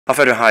A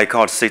federal high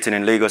court sitting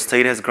in Lagos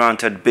State has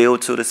granted bail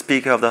to the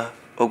Speaker of the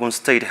Ogun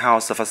State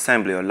House of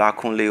Assembly,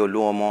 Olakunle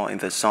Oluomo, in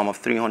the sum of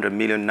 300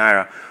 million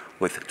naira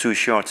with two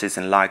sureties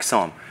in like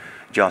sum.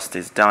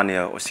 Justice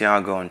Daniel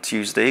Osiago on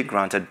Tuesday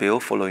granted bail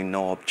following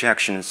no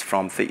objections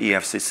from the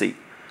EFCC.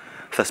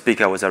 The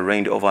Speaker was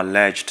arraigned over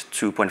alleged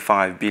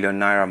 2.5 billion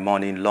naira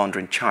money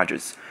laundering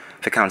charges.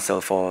 The counsel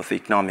for the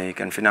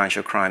Economic and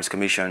Financial Crimes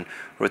Commission,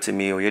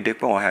 Rotimi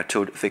Oyedepo, had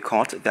told the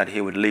court that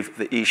he would leave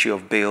the issue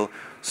of bail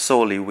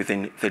solely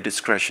within the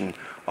discretion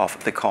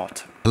of the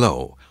court.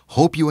 Hello,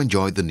 hope you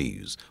enjoyed the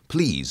news.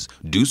 Please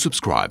do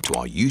subscribe to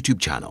our YouTube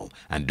channel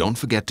and don't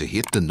forget to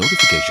hit the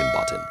notification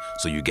button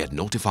so you get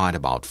notified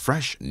about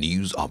fresh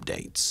news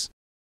updates.